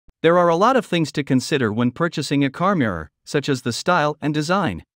There are a lot of things to consider when purchasing a car mirror, such as the style and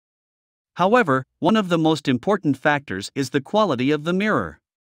design. However, one of the most important factors is the quality of the mirror.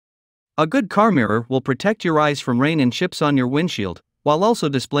 A good car mirror will protect your eyes from rain and chips on your windshield, while also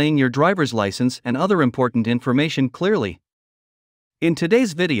displaying your driver's license and other important information clearly. In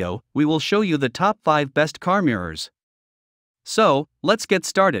today's video, we will show you the top 5 best car mirrors. So, let's get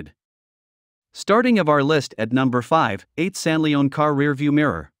started. Starting of our list at number 5, 8 Sanlion Car Rearview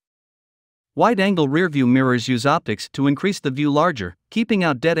Mirror. Wide-angle rearview mirrors use optics to increase the view larger, keeping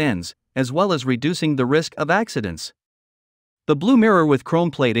out dead ends, as well as reducing the risk of accidents. The blue mirror with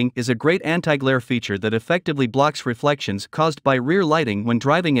chrome plating is a great anti-glare feature that effectively blocks reflections caused by rear lighting when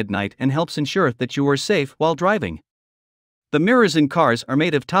driving at night and helps ensure that you are safe while driving. The mirrors in cars are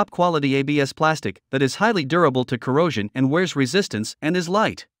made of top-quality ABS plastic that is highly durable to corrosion and wears resistance and is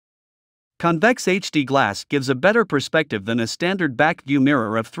light. Convex HD glass gives a better perspective than a standard back view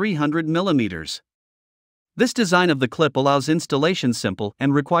mirror of 300 mm. This design of the clip allows installation simple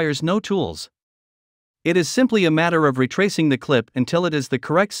and requires no tools. It is simply a matter of retracing the clip until it is the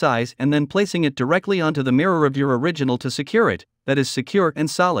correct size and then placing it directly onto the mirror of your original to secure it, that is secure and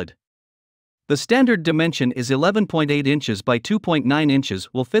solid. The standard dimension is 11.8 inches by 2.9 inches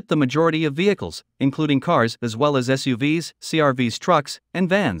will fit the majority of vehicles, including cars as well as SUVs, CRVs, trucks, and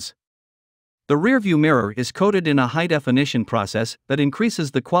vans. The rearview mirror is coated in a high-definition process that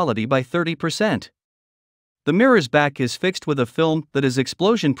increases the quality by 30%. The mirror's back is fixed with a film that is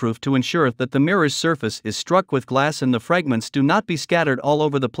explosion-proof to ensure that the mirror's surface is struck with glass and the fragments do not be scattered all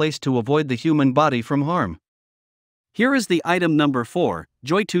over the place to avoid the human body from harm. Here is the item number 4,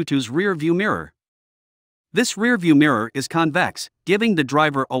 Joy22's Rear View Mirror. This rear view mirror is convex, giving the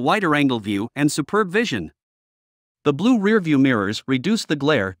driver a wider angle view and superb vision. The blue rear view mirrors reduce the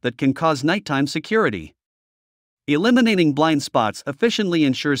glare that can cause nighttime security. Eliminating blind spots efficiently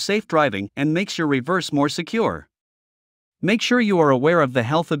ensures safe driving and makes your reverse more secure. Make sure you are aware of the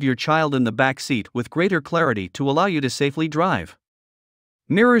health of your child in the back seat with greater clarity to allow you to safely drive.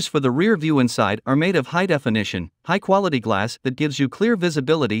 Mirrors for the rear view inside are made of high-definition, high-quality glass that gives you clear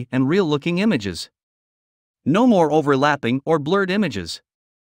visibility and real-looking images. No more overlapping or blurred images.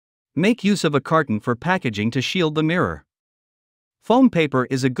 Make use of a carton for packaging to shield the mirror. Foam paper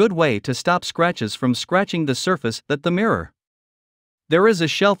is a good way to stop scratches from scratching the surface that the mirror. There is a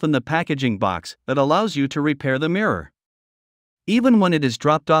shelf in the packaging box that allows you to repair the mirror. Even when it is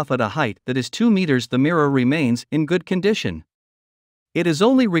dropped off at a height that is 2 meters, the mirror remains in good condition. It is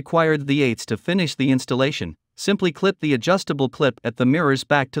only required the 8s to finish the installation. Simply clip the adjustable clip at the mirror's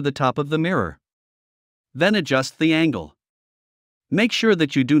back to the top of the mirror. Then adjust the angle. Make sure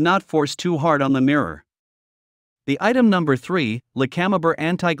that you do not force too hard on the mirror. The item number 3, Lacamiber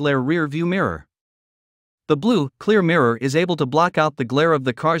Anti-Glare Rear View Mirror. The blue, clear mirror is able to block out the glare of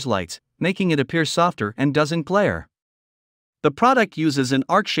the car's lights, making it appear softer and doesn't glare. The product uses an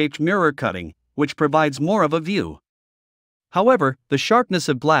arc-shaped mirror cutting, which provides more of a view. However, the sharpness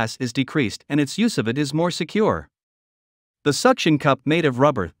of glass is decreased and its use of it is more secure. The suction cup made of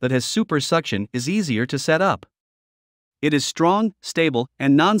rubber that has super suction is easier to set up. It is strong, stable,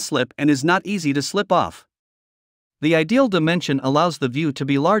 and non-slip and is not easy to slip off. The ideal dimension allows the view to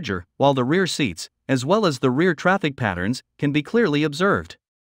be larger, while the rear seats, as well as the rear traffic patterns, can be clearly observed.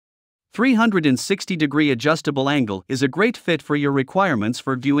 360-degree adjustable angle is a great fit for your requirements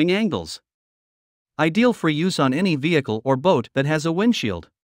for viewing angles. Ideal for use on any vehicle or boat that has a windshield.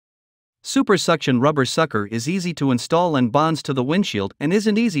 Super suction rubber sucker is easy to install and bonds to the windshield and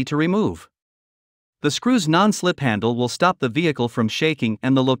isn't easy to remove. The screw's non-slip handle will stop the vehicle from shaking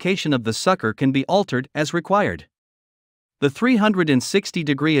and the location of the sucker can be altered as required. The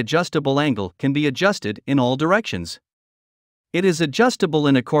 360-degree adjustable angle can be adjusted in all directions. It is adjustable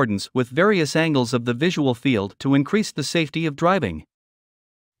in accordance with various angles of the visual field to increase the safety of driving.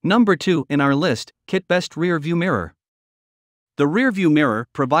 Number 2 in our list, Kit Best Rear View Mirror. The rear view mirror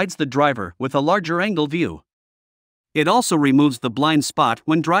provides the driver with a larger angle view. It also removes the blind spot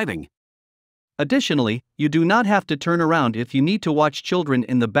when driving. Additionally, you do not have to turn around if you need to watch children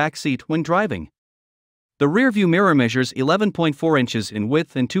in the back seat when driving. The rearview mirror measures 11.4 inches in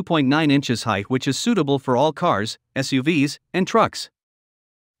width and 2.9 inches high, which is suitable for all cars, SUVs, and trucks.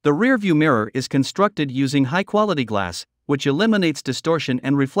 The rearview mirror is constructed using high-quality glass, which eliminates distortion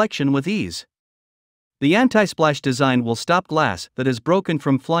and reflection with ease. The anti-splash design will stop glass that is broken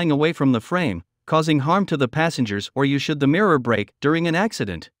from flying away from the frame, causing harm to the passengers or you should the mirror break during an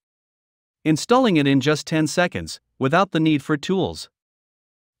accident. Installing it in just 10 seconds, without the need for tools.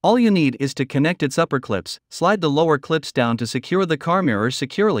 All you need is to connect its upper clips, slide the lower clips down to secure the car mirror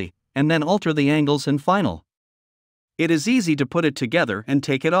securely, and then alter the angles and final. It is easy to put it together and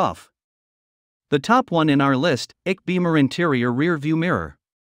take it off. The top one in our list, IK Beamer Interior Rear View Mirror.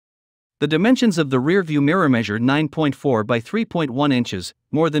 The dimensions of the rear view mirror measure 9.4 by 3.1 inches,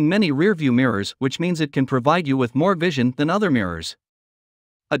 more than many rear view mirrors, which means it can provide you with more vision than other mirrors.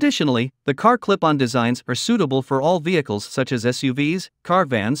 Additionally, the car clip-on designs are suitable for all vehicles such as SUVs,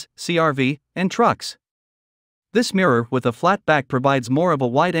 caravans, CR-V, and trucks. This mirror with a flat back provides more of a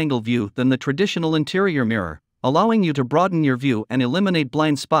wide-angle view than the traditional interior mirror, allowing you to broaden your view and eliminate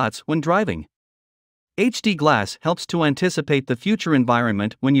blind spots when driving. HD glass helps to anticipate the future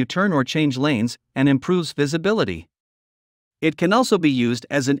environment when you turn or change lanes, and improves visibility. It can also be used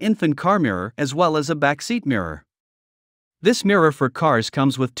as an infant car mirror as well as a backseat mirror. This mirror for cars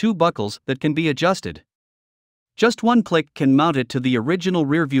comes with 2 buckles that can be adjusted. Just one click can mount it to the original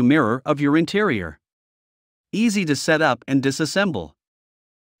rearview mirror of your interior. Easy to set up and disassemble.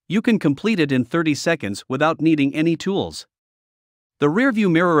 You can complete it in 30 seconds without needing any tools. The rearview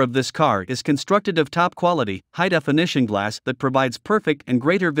mirror of this car is constructed of top-quality, high-definition glass that provides perfect and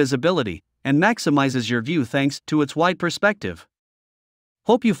greater visibility, and maximizes your view thanks to its wide perspective.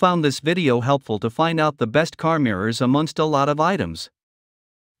 Hope you found this video helpful to find out the best car mirrors amongst a lot of items.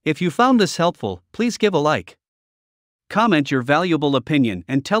 If you found this helpful, please give a like. Comment your valuable opinion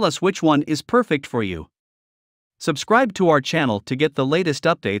and tell us which one is perfect for you. Subscribe to our channel to get the latest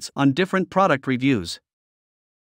updates on different product reviews.